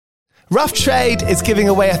Rough Trade is giving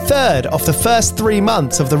away a third of the first 3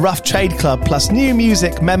 months of the Rough Trade Club plus new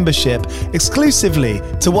music membership exclusively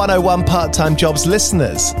to 101 Part-Time Jobs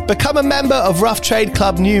listeners. Become a member of Rough Trade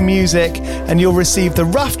Club New Music and you'll receive the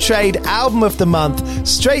Rough Trade Album of the Month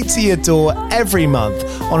straight to your door every month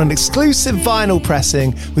on an exclusive vinyl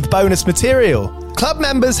pressing with bonus material. Club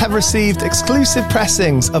members have received exclusive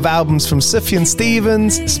pressings of albums from Sufjan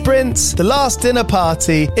Stevens, Sprints, The Last Dinner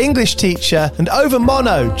Party, English Teacher, and Over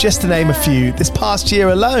Mono, just to name a few, this past year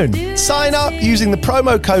alone. Sign up using the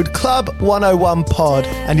promo code CLUB101POD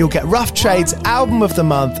and you'll get Rough Trade's Album of the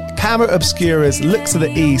Month, Camera Obscura's Look to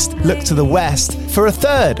the East, Look to the West for a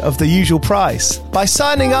third of the usual price. By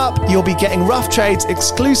signing up, you'll be getting Rough Trade's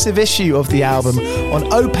exclusive issue of the album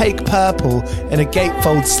on opaque purple in a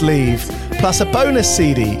gatefold sleeve, plus a bonus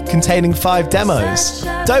CD containing 5 demos.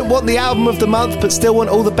 Don't want the album of the month but still want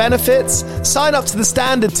all the benefits? Sign up to the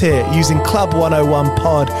standard tier using Club 101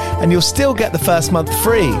 Pod and you'll still get the first month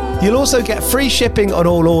free. You'll also get free shipping on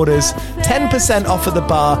all orders, 10% off at the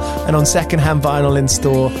bar and on secondhand vinyl in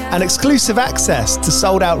store, and exclusive access to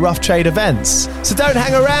sold out Rough Trade events. So don't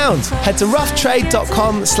hang around. Head to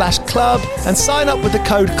roughtrade.com/club and sign up with the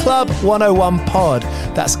code CLUB101POD.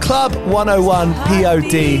 That's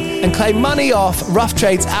CLUB101POD and claim money off Rough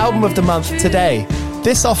Trade's Album of the Month today.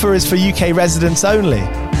 This offer is for UK residents only.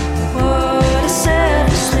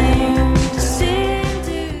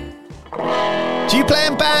 Do you play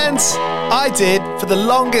in bands? I did for the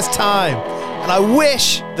longest time. And I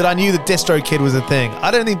wish that I knew that DistroKid was a thing.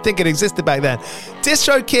 I don't even think it existed back then.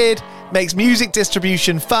 DistroKid makes music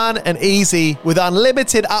distribution fun and easy with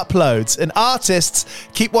unlimited uploads, and artists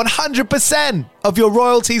keep 100% of your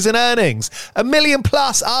royalties and earnings. 1 million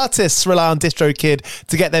plus artists rely on DistroKid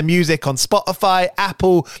to get their music on Spotify,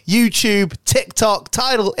 Apple, YouTube, TikTok,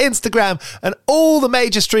 Tidal, Instagram, and all the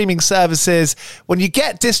major streaming services. When you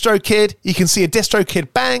get DistroKid, you can see a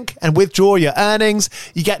DistroKid bank and withdraw your earnings.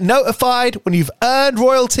 You get notified when you've earned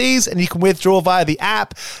royalties and you can withdraw via the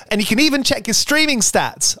app. And you can even check your streaming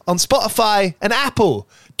stats on Spotify and Apple.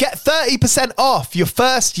 Get 30% off your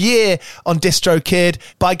first year on DistroKid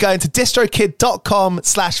by going to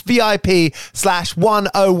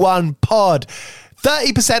distrokid.com/VIP/101pod.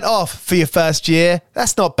 30% off for your first year.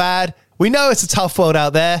 That's not bad. We know it's a tough world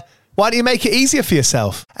out there. Why don't you make it easier for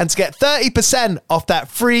yourself? And to get 30% off that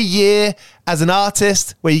free year as an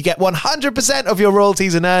artist, where you get 100% of your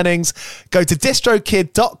royalties and earnings, go to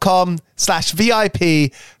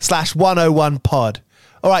distrokid.com/VIP/101pod.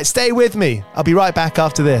 All right, stay with me. I'll be right back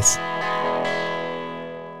after this.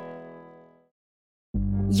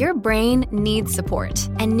 Your brain needs support,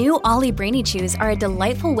 and new Ollie Brainy Chews are a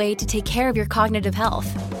delightful way to take care of your cognitive health.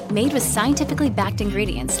 Made with scientifically backed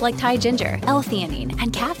ingredients like Thai ginger, L-theanine,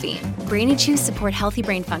 and caffeine, Brainy Chews support healthy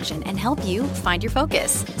brain function and help you find your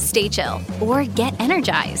focus, stay chill, or get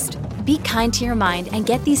energized. Be kind to your mind and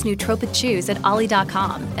get these nootropic chews at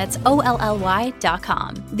ollie.com. That's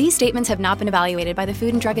OLLY.com. These statements have not been evaluated by the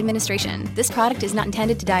Food and Drug Administration. This product is not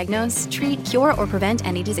intended to diagnose, treat, cure, or prevent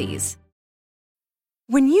any disease.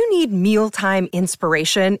 When you need mealtime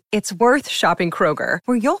inspiration, it's worth shopping Kroger,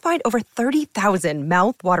 where you'll find over 30,000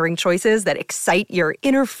 mouth-watering choices that excite your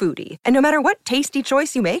inner foodie. And no matter what tasty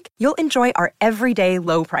choice you make, you'll enjoy our everyday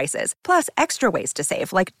low prices, plus extra ways to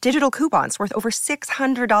save, like digital coupons worth over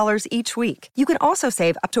 $600 each week. You can also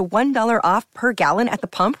save up to $1 off per gallon at the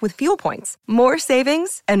pump with fuel points. More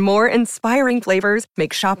savings and more inspiring flavors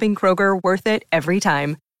make shopping Kroger worth it every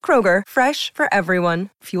time. Kroger, fresh for everyone.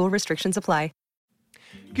 Fuel restrictions apply.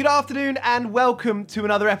 Good afternoon and welcome to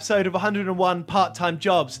another episode of 101 Part-Time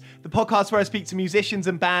Jobs, the podcast where I speak to musicians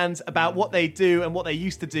and bands about what they do and what they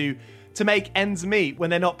used to do to make ends meet when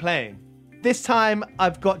they're not playing. This time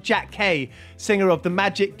I've got Jack Kaye, singer of The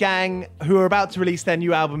Magic Gang, who are about to release their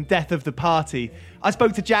new album Death of the Party. I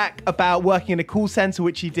spoke to Jack about working in a call centre,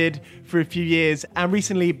 which he did for a few years, and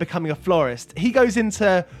recently becoming a florist. He goes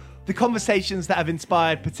into the conversations that have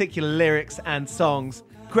inspired particular lyrics and songs.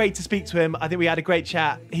 Great to speak to him. I think we had a great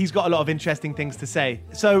chat. He's got a lot of interesting things to say.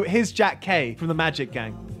 So here's Jack Kaye from The Magic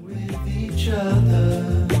Gang. With each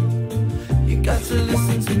other, you got to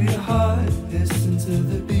listen to your heart, listen to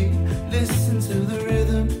the beat, listen to the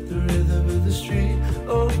rhythm of the street.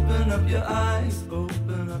 Open up your eyes,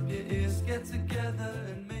 open up your ears, get together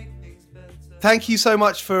and make things better. Thank you so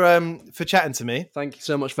much for chatting to me. Thank you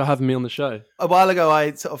so much for having me on the show. A while ago,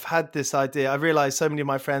 I sort of had this idea. I realized so many of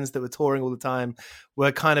my friends that were touring all the time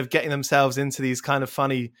were kind of getting themselves into these kind of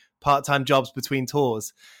funny part-time jobs between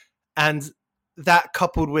tours. And that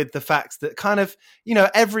coupled with the fact that kind of, you know,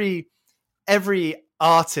 every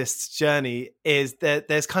artist's journey is that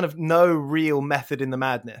there's kind of no real method in the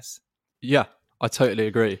madness. Yeah, I totally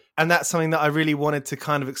agree. And that's something that I really wanted to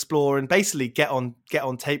kind of explore and basically get on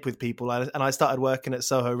tape with people. And I started working at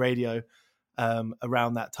Soho Radio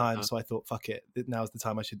around that time. So I thought, fuck it, now's the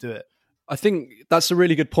time I should do it. I think that's a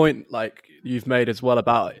really good point, like you've made as well,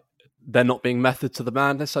 about there not being method to the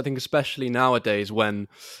madness. I think especially nowadays when,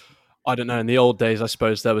 I don't know, in the old days, I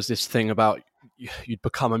suppose there was this thing about you'd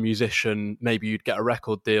become a musician, maybe you'd get a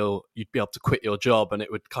record deal, you'd be able to quit your job and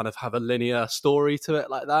it would kind of have a linear story to it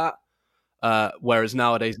like that. Whereas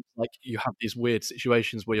nowadays, like you have these weird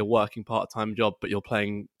situations where you're working part-time job, but you're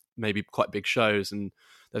playing maybe quite big shows, and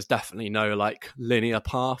there's definitely no like linear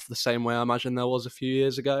path the same way I imagine there was a few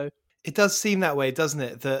years ago. It does seem that way, doesn't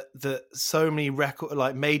it? That so many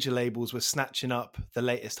like major labels were snatching up the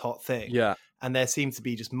latest hot thing. Yeah. And there seemed to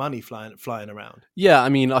be just money flying around. Yeah, I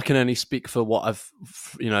mean, I can only speak for what I've,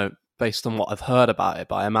 based on what I've heard about it,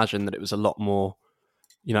 but I imagine that it was a lot more,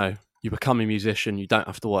 you become a musician, you don't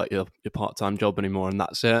have to work your part-time job anymore, and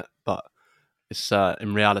that's it. But it's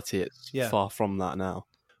in reality, it's far from that now.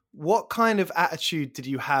 What kind of attitude did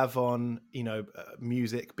you have on,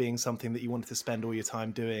 music being something that you wanted to spend all your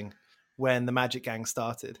time doing when the Magic Gang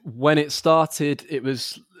started? When it started, it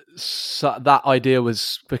was that idea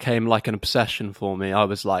became like an obsession for me. I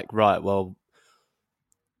was like, right, well,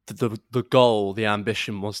 the goal, the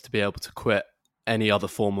ambition was to be able to quit any other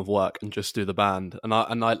form of work and just do the band. And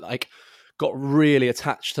I like got really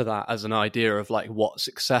attached to that as an idea of like what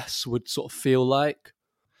success would sort of feel like.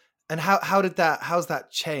 And how's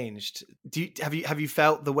that changed? Have you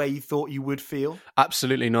felt the way you thought you would feel?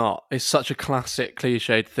 Absolutely not. It's such a classic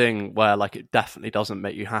cliched thing where like it definitely doesn't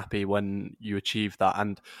make you happy when you achieve that.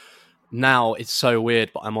 And now it's so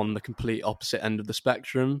weird, but I'm on the complete opposite end of the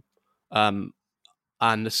spectrum. And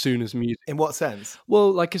as soon as music... In what sense? Well,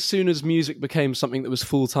 like as soon as music became something that was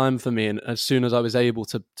full-time for me, and as soon as I was able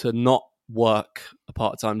to not work a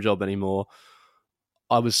part-time job anymore,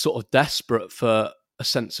 I was sort of desperate for a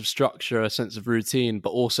sense of structure, a sense of routine, but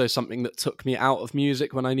also something that took me out of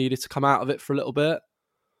music when I needed to come out of it for a little bit.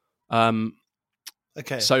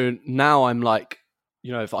 Okay. So now I'm like,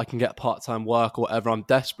 if I can get part-time work or whatever, I'm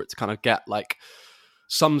desperate to kind of get like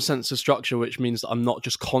some sense of structure, which means that I'm not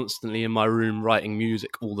just constantly in my room writing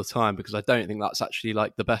music all the time, because I don't think that's actually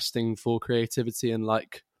like the best thing for creativity and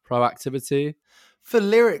like proactivity. For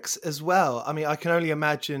lyrics as well, I mean, I can only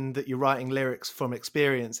imagine that you're writing lyrics from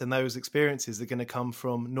experience, and those experiences are going to come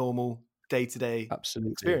from normal day-to-day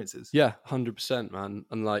experiences. Yeah, 100%, man.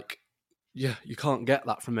 And like, yeah, you can't get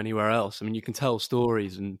that from anywhere else. I mean, you can tell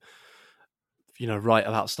stories and, write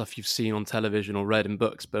about stuff you've seen on television or read in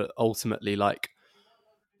books, but ultimately, like,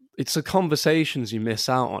 it's the conversations you miss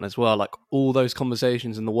out on as well. Like all those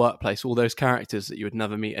conversations in the workplace, all those characters that you would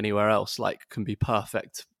never meet anywhere else, like can be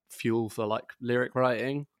perfect fuel for like lyric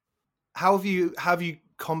writing. How have you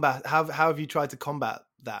tried to combat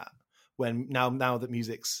that when now that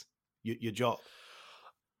music's your job?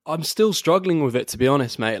 I'm still struggling with it, to be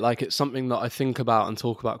honest, mate. Like it's something that I think about and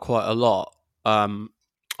talk about quite a lot. And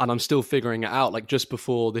I'm still figuring it out. Like just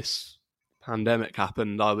before this pandemic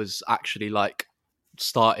happened, I was actually like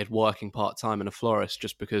started working part-time in a florist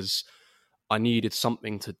just because I needed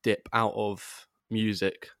something to dip out of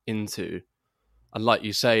music into. And like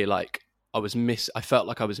you say, like I felt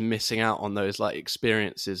like I was missing out on those like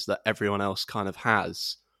experiences that everyone else kind of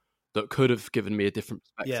has that could have given me a different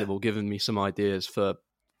perspective or given me some ideas for,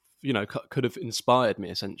 could have inspired me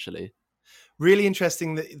essentially. Really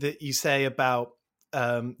interesting that you say about,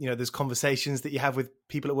 there's conversations that you have with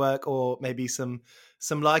people at work, or maybe some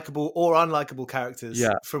likable or unlikable characters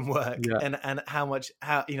from work, and how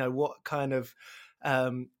what kind of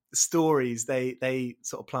stories they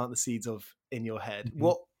sort of plant the seeds of in your head. Mm-hmm.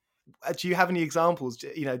 What do you have any examples?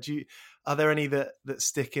 Are there any that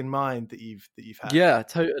stick in mind that you've had? Yeah,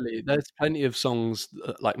 totally. There's plenty of songs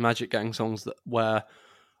like Magic Gang songs where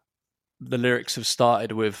the lyrics have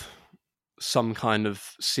started with some kind of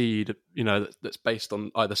seed, that's based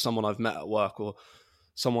on either someone I've met at work or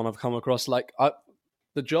someone I've come across. Like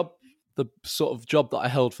the sort of job that I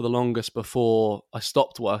held for the longest before I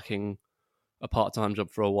stopped working a part-time job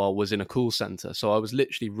for a while was in a call center. So I was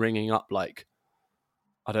literally ringing up like,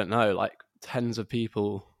 I don't know, like tens of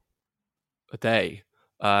people a day.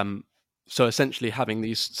 So essentially having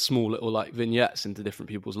these small little like vignettes into different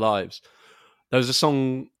people's lives. There was a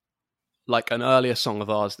song, like an earlier song of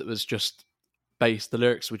ours that was just the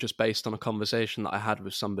lyrics were just based on a conversation that I had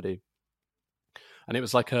with somebody. And it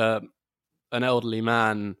was like an elderly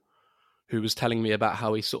man who was telling me about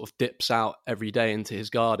how he sort of dips out every day into his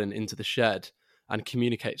garden, into the shed, and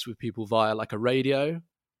communicates with people via like a radio,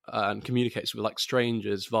 and communicates with like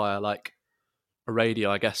strangers via like a radio,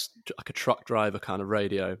 I guess, like a truck driver kind of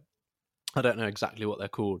radio. I don't know exactly what they're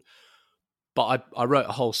called, but I wrote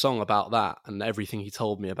a whole song about that and everything he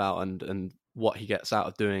told me about and what he gets out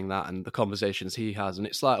of doing that and the conversations he has. And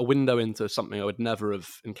it's like a window into something I would never have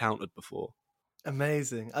encountered before.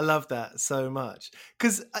 Amazing. I love that so much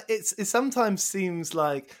because it sometimes seems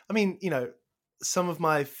like, I mean, you know, some of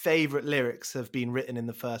my favorite lyrics have been written in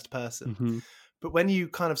the first person, Mm-hmm. but when you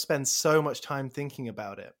kind of spend so much time thinking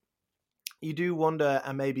about it, you do wonder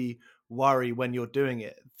and maybe worry when you're doing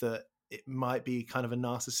it that it might be kind of a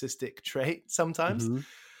narcissistic trait sometimes. Mm-hmm.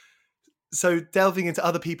 So delving into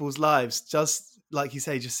other people's lives, just like you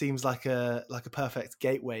say, just seems like a perfect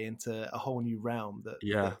gateway into a whole new realm that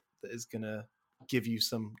Yeah. that is gonna give you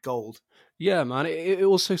some gold. Yeah, man. It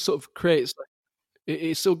also sort of creates,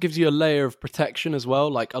 it sort of gives you a layer of protection as well.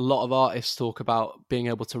 Like a lot of artists talk about being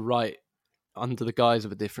able to write under the guise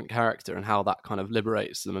of a different character and how that kind of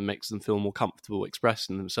liberates them and makes them feel more comfortable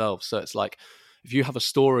expressing themselves. So it's like if you have a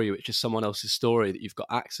story which is someone else's story that you've got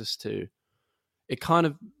access to, it kind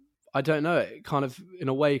of, I don't know, it kind of in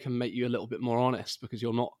a way can make you a little bit more honest because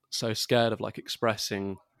you're not so scared of like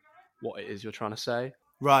expressing what it is you're trying to say.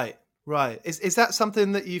 Right, right. Is that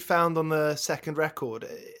something that you found on the second record?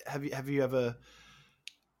 Have you ever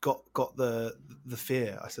got the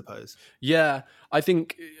fear, I suppose? Yeah, I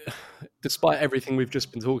think despite everything we've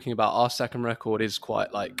just been talking about, our second record is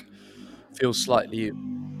quite like, feels slightly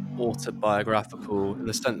autobiographical in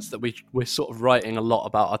the sense that we're sort of writing a lot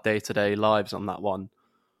about our day-to-day lives on that one.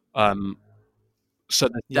 So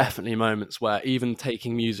there's Yeah. definitely moments where even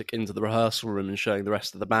taking music into the rehearsal room and showing the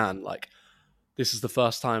rest of the band, like this is the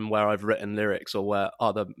first time where I've written lyrics or where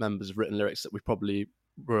other members have written lyrics that we probably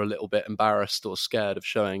were a little bit embarrassed or scared of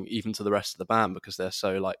showing even to the rest of the band because they're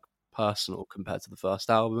so like personal compared to the first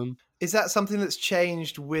album. Is that something that's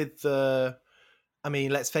changed with the? I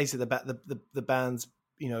mean, let's face it, the band's,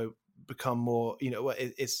 you know, become more, you know,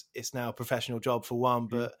 it's now a professional job for one,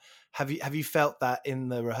 but have you felt that in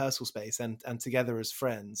the rehearsal space and together as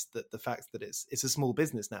friends, that the fact that it's a small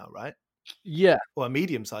business now, right? Yeah, Or a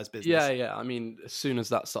medium-sized business? yeah. I mean, as soon as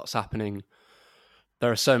that starts happening,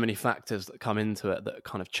 there are so many factors that come into it that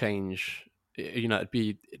kind of change. You know, it'd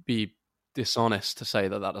be dishonest to say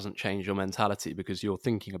that that doesn't change your mentality because you're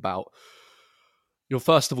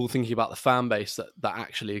first of all thinking about the fan base that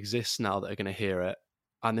actually exists now that are going to hear it,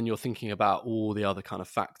 and then you're thinking about all the other kind of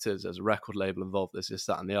factors. There's a record label involved, there's this,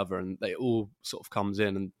 that, and the other, and they all sort of comes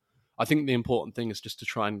in. And I think the important thing is just to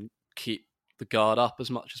try and keep the guard up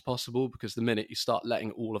as much as possible because the minute you start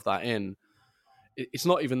letting all of that in, it's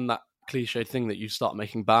not even that cliche thing that you start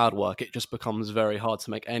making bad work. It just becomes very hard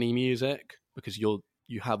to make any music because you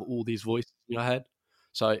have all these voices in your head.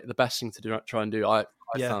 So the best thing to try and do, I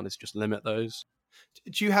Yeah. found, is just limit those.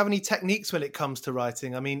 Do you have any techniques when it comes to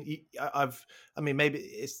writing? I mean, maybe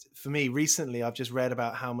it's for me recently. I've just read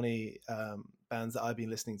about how many bands that I've been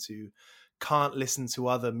listening to can't listen to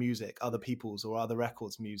other music, other people's or other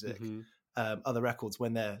records' music, other records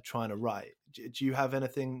when they're trying to write. Do you have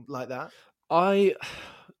anything like that? Do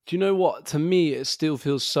you know what? To me, it still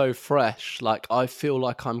feels so fresh. Like I feel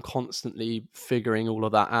like I'm constantly figuring all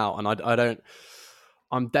of that out, and I don't.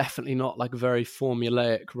 I'm definitely not like a very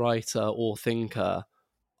formulaic writer or thinker.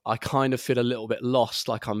 I kind of feel a little bit lost,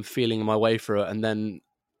 like I'm feeling my way through it, and then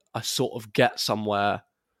I sort of get somewhere.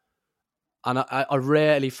 And I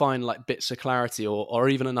rarely find like bits of clarity or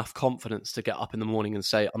even enough confidence to get up in the morning and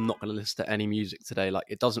say, I'm not going to listen to any music today. Like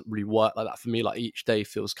it doesn't really work like that for me. Like each day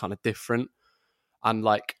feels kind of different. And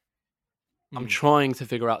like I'm trying to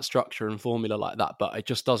figure out structure and formula like that, but it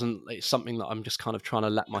just doesn't. It's something that I'm just kind of trying to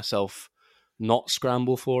let myself not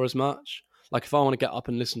scramble for as much. Like if I want to get up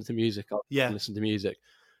and listen to music, I'll listen to music,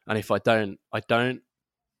 and if I don't, I don't.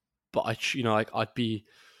 But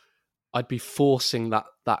I'd be forcing that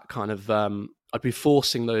kind of I'd be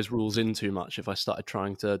forcing those rules in too much if I started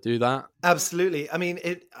trying to do that. Absolutely. I mean,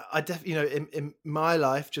 in my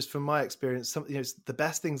life, just from my experience, the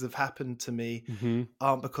best things have happened to me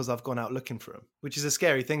aren't because I've gone out looking for them, which is a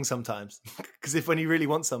scary thing sometimes. Because when you really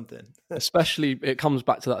want something, especially it comes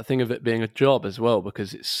back to that thing of it being a job as well,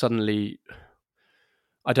 because it's suddenly,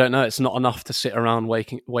 I don't know, it's not enough to sit around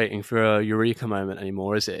waiting for a eureka moment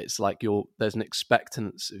anymore, is it? It's like there's an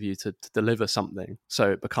expectance of you to deliver something,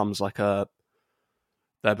 so it becomes like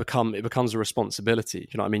it becomes a responsibility. Do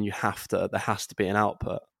you know what I mean? There has to be an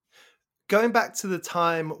output. Going back to the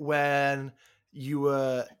time when you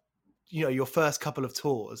were, your first couple of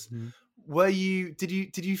tours, did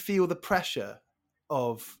you feel the pressure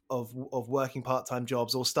of working part-time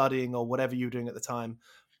jobs or studying or whatever you were doing at the time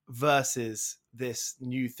versus this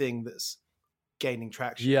new thing that's gaining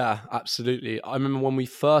traction? Yeah, absolutely. I remember when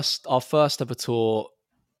our first ever tour,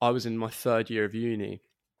 I was in my third year of uni.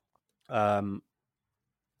 And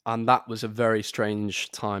that was a very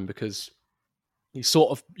strange time because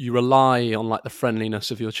you rely on like the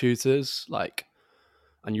friendliness of your tutors, like,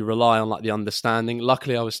 and you rely on like the understanding.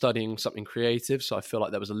 Luckily, I was studying something creative, so I feel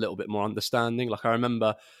like there was a little bit more understanding. Like, I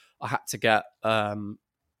remember I had to get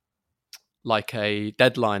like a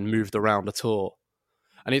deadline moved around a tour.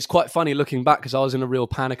 And it's quite funny looking back because I was in a real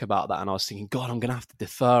panic about that. And I was thinking, God, I'm going to have to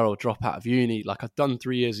defer or drop out of uni. Like, I'd done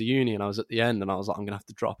 3 years of uni and I was at the end and I was like, I'm going to have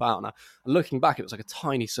to drop out. And looking back, it was like a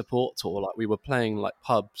tiny support tour. Like, we were playing like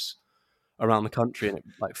pubs around the country and it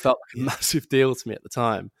like felt like a massive deal to me at the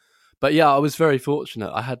time. But yeah, I was very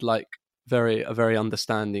fortunate. I had like a very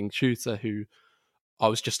understanding tutor who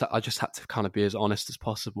I just had to kind of be as honest as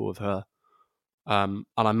possible with her. And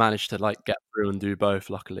I managed to like get through and do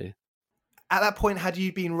both, luckily. At that point, had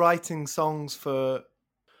you been writing songs for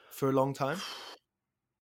a long time?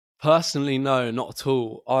 Personally, no, not at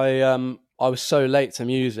all. I was so late to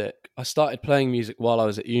music. I started playing music while I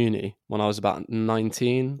was at uni when I was about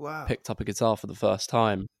 19. Wow. Picked up a guitar for the first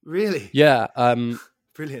time. Really? Yeah.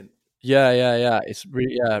 Brilliant. Yeah. It's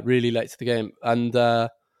really late to the game. And I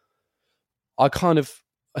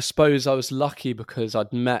suppose I was lucky because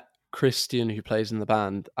I'd met Christian, who plays in the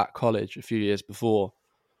band, at college a few years before.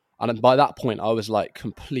 And by that point, I was like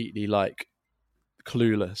completely like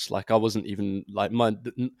clueless. Like, I wasn't even like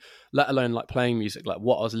let alone like playing music. Like,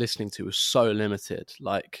 what I was listening to was so limited.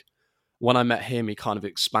 Like, when I met him, he kind of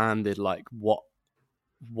expanded like what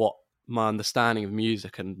my understanding of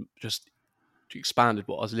music and just expanded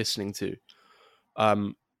what I was listening to.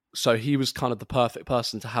 So he was kind of the perfect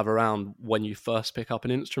person to have around when you first pick up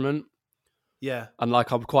an instrument. Yeah. And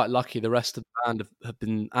like, I'm quite lucky the rest of the band have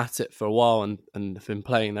been at it for a while and have been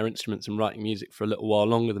playing their instruments and writing music for a little while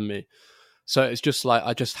longer than me. So it's just like,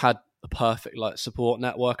 I just had a perfect like support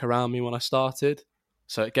network around me when I started.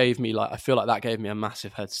 So it gave me like, I feel like that gave me a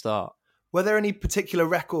massive head start. Were there any particular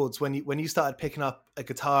records when you started picking up a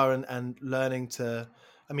guitar and learning to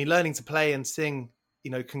play and sing,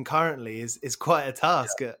 concurrently is quite a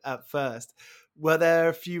task at first. Were there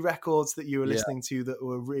a few records that you were listening to that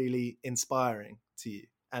were really inspiring to you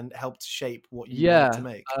and helped shape what you wanted to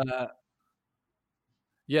make?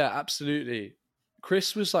 Yeah, absolutely.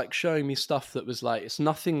 Chris was like showing me stuff that was like, it's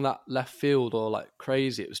nothing that left field or like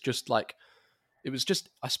crazy. It was just,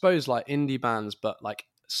 I suppose, like indie bands, but like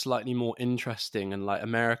slightly more interesting. And like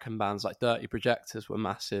American bands like Dirty Projectors were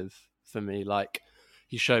massive for me. Like,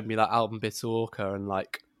 he showed me that album Bitter Orca, and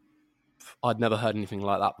like, I'd never heard anything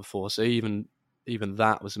like that before. So even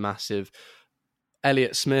that was massive.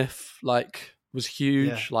 Elliott Smith like was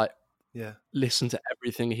huge. Listened to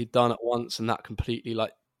everything he'd done at once, and that completely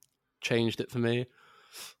like changed it for me.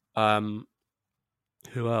 Who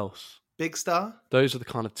else? Big Star? Those are the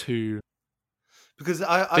kind of two. Because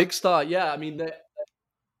Big Star, yeah. I mean,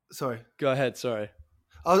 sorry. Go ahead. Sorry.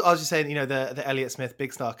 I was just saying, the Elliott Smith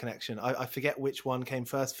Big Star connection. I forget which one came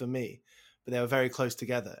first for me, but they were very close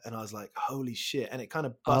together, and I was like, "Holy shit!" And it kind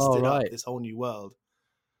of busted up this whole new world.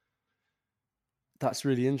 That's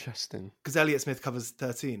really interesting. Because Elliott Smith covers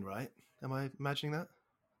 13, right? Am I imagining that?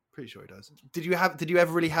 Pretty sure he does. Did you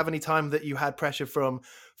ever really have any time that you had pressure from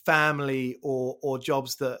family or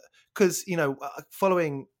jobs that, because,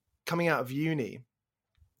 following coming out of uni,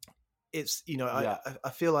 it's, I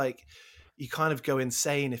feel like you kind of go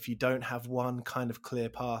insane if you don't have one kind of clear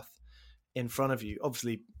path in front of you.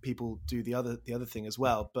 Obviously people do the other thing as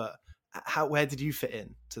well, but where did you fit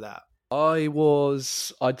in to that?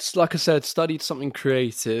 Like I said, studied something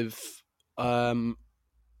creative.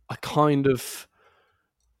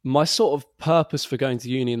 My sort of purpose for going to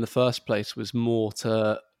uni in the first place was more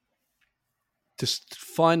to just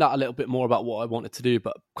find out a little bit more about what I wanted to do,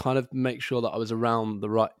 but kind of make sure that I was around the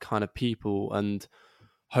right kind of people and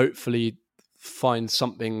hopefully find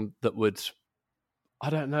something that would, I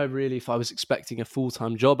don't know really if I was expecting a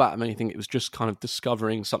full-time job out of anything. It was just kind of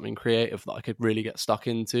discovering something creative that I could really get stuck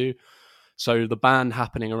into. So the band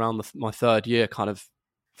happening around my third year kind of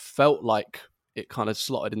felt like it kind of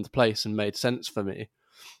slotted into place and made sense for me.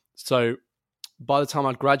 So by the time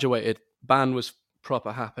I'd graduated, band was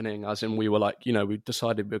proper happening, as in we were like, we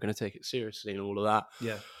decided we were going to take it seriously and all of that.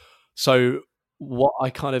 Yeah. So what I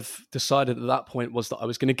kind of decided at that point was that I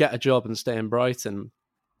was going to get a job and stay in Brighton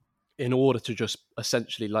in order to just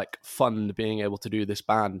essentially like fund being able to do this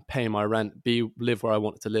band, pay my rent, live where I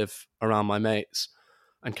wanted to live around my mates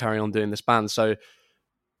and carry on doing this band. So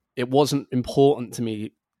it wasn't important to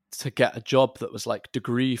me to get a job that was like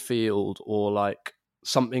degree field or like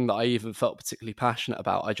something that I even felt particularly passionate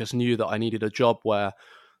about. I just knew that I needed a job where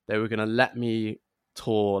they were going to let me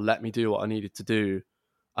tour, let me do what I needed to do,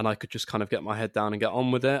 and I could just kind of get my head down and get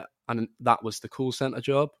on with it. And that was the call center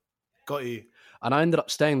job. Got you. And I ended up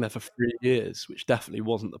staying there for 3 years, which definitely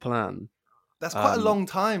wasn't the plan. That's quite a long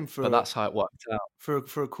time but that's how it worked out.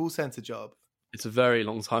 For a call center job. It's a very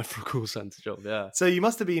long time for a call center job, yeah. So you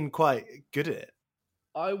must have been quite good at it.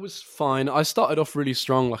 I was fine. I started off really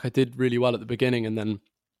strong. Like I did really well at the beginning, and then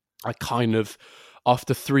I kind of,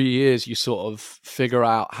 after 3 years, you sort of figure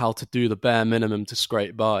out how to do the bare minimum to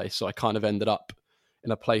scrape by. So I kind of ended up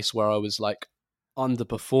in a place where I was like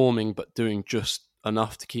underperforming, but doing just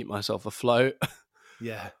enough to keep myself afloat.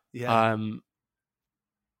 Yeah.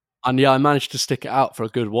 And yeah, I managed to stick it out for a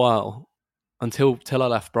good while until I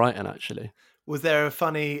left Brighton, actually. Was there a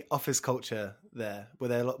funny office culture there? Were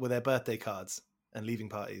there birthday cards and leaving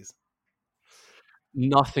parties?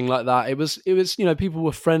 Nothing like that. It was, people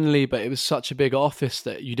were friendly, but it was such a big office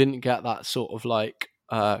that you didn't get that sort of like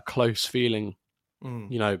close feeling.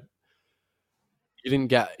 You know, you didn't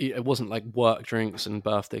get, it wasn't like work drinks and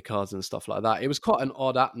birthday cards and stuff like that. It was quite an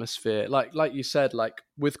odd atmosphere. Like you said, like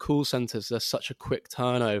with call centers, there's such a quick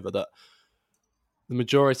turnover that the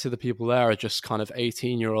majority of the people there are just kind of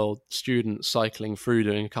 18-year-old students cycling through,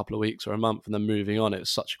 doing a couple of weeks or a month and then moving on. It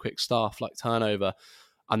was such a quick staff like turnover.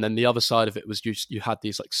 And then the other side of it was you had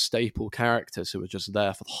these like staple characters who were just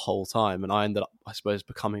there for the whole time. And I ended up, I suppose,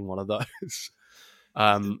 becoming one of those.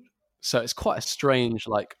 So it's quite a strange,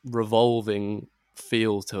 like revolving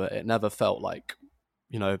feel to it. It never felt like,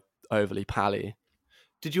 overly pally.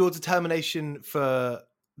 Did your determination for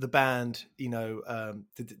the band,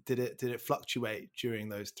 did it fluctuate during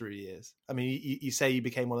those 3 years? I mean, you say you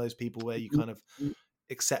became one of those people where you kind of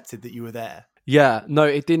accepted that you were there. Yeah, no,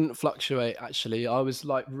 it didn't fluctuate, actually. I was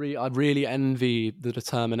like, I really envy the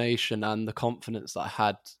determination and the confidence that I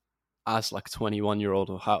had as like a 21-year-old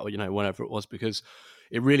or whenever it was, because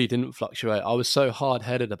it really didn't fluctuate. I was so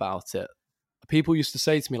hard-headed about it. People used to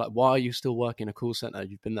say to me, like, why are you still working in a call center?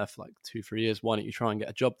 You've been there for like 2-3 years. Why don't you try and get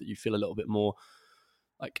a job that you feel a little bit more,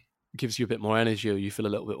 like, gives you a bit more energy or you feel a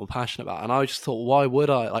little bit more passionate about? And I just thought, why would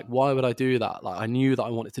I do that? Like, I knew that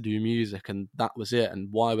I wanted to do music and that was it. And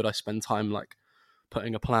why would I spend time like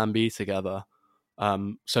putting a plan B together?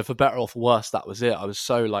 So for better or for worse, that was it. I was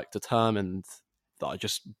so like determined that I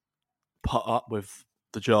just put up with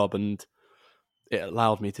the job, and it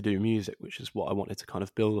allowed me to do music, which is what I wanted to kind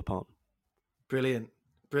of build upon. Brilliant.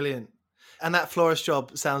 And that florist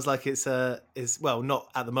job sounds like is not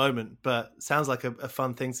at the moment, but sounds like a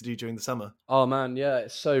fun thing to do during the summer. Oh man, yeah,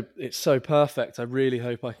 it's so perfect. I really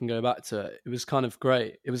hope I can go back to it. It was kind of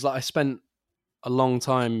great. It was like I spent a long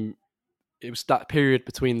time. It was that period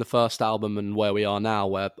between the first album and where we are now,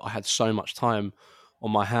 where I had so much time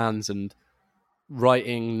on my hands, and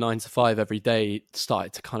writing 9 to 5 every day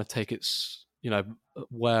started to kind of take its,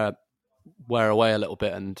 wear away a little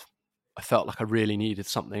bit, and I felt like I really needed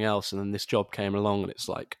something else. And then this job came along, and it's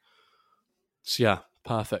like,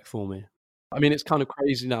 perfect for me. I mean, it's kind of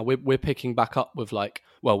crazy now. We're picking back up with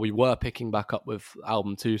we were picking back up with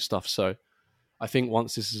album 2 stuff. So I think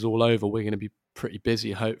once this is all over, we're going to be pretty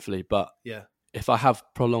busy, hopefully. But yeah, if I have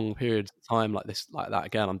prolonged periods of time like that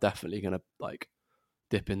again, I'm definitely going to like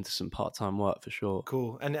dip into some part-time work for sure.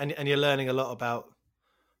 Cool. And you're learning a lot about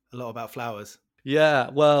flowers. Yeah,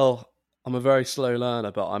 well, I'm a very slow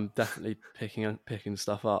learner, but I'm definitely picking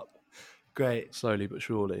stuff up. Great. Slowly but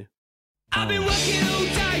surely. I've been working all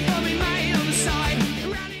day for me mate on the side.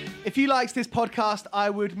 If you liked this podcast, I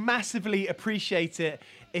would massively appreciate it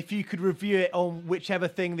if you could review it on whichever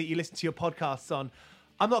thing that you listen to your podcasts on.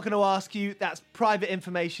 I'm not going to ask you, that's private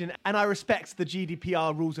information, and I respect the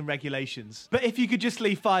GDPR rules and regulations. But if you could just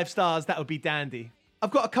leave 5 stars, that would be dandy.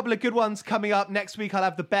 I've got a couple of good ones coming up. Next week, I'll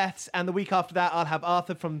have the Beths, and the week after that, I'll have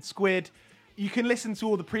Arthur from Squid. You can listen to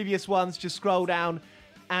all the previous ones. Just scroll down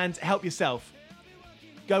and help yourself.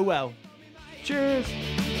 Go well. Cheers.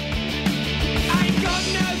 I ain't got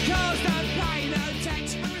no cause, don't play no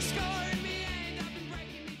text, but a score in the end, I've been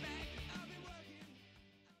breaking me back, I've been working.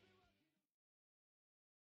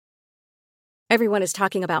 Everyone is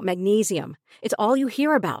talking about magnesium. It's all you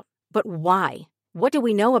hear about. But why? What do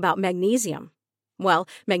we know about magnesium? Well,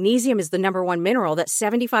 magnesium is the #1 mineral that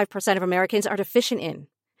 75% of Americans are deficient in.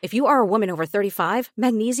 If you are a woman over 35,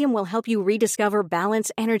 magnesium will help you rediscover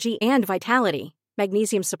balance, energy, and vitality.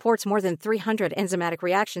 Magnesium supports more than 300 enzymatic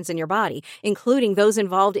reactions in your body, including those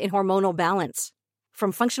involved in hormonal balance.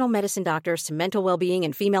 From functional medicine doctors to mental well-being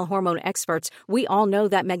and female hormone experts, we all know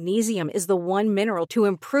that magnesium is the one mineral to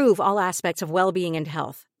improve all aspects of well-being and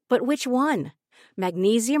health. But which one?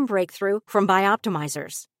 Magnesium Breakthrough from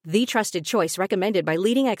Bioptimizers, the trusted choice recommended by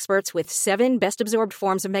leading experts with 7 best-absorbed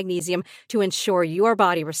forms of magnesium to ensure your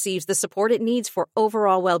body receives the support it needs for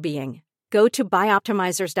overall well-being. Go to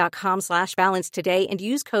bioptimizers.com/balance today and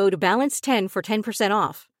use code BALANCE10 for 10%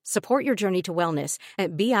 off. Support your journey to wellness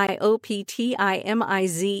at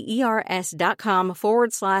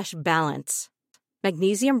BIOPTIMIZERS.com/balance.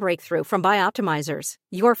 Magnesium Breakthrough from Bioptimizers,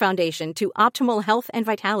 your foundation to optimal health and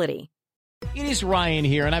vitality. It is Ryan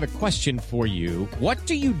here, and I have a question for you. What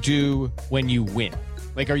do you do when you win?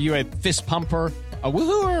 Like, are you a fist pumper, a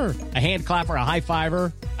woo-hooer, a hand clapper, a high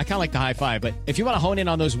fiver? I kind of like the high five, but if you want to hone in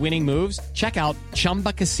on those winning moves, check out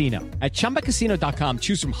Chumba Casino. At ChumbaCasino.com,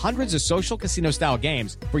 choose from hundreds of social casino-style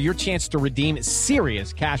games for your chance to redeem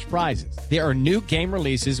serious cash prizes. There are new game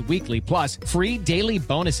releases weekly, plus free daily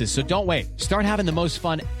bonuses, so don't wait. Start having the most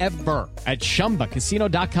fun ever at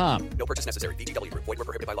ChumbaCasino.com. No purchase necessary. VGW Group. Void where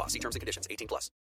prohibited by law. See terms and conditions. 18+.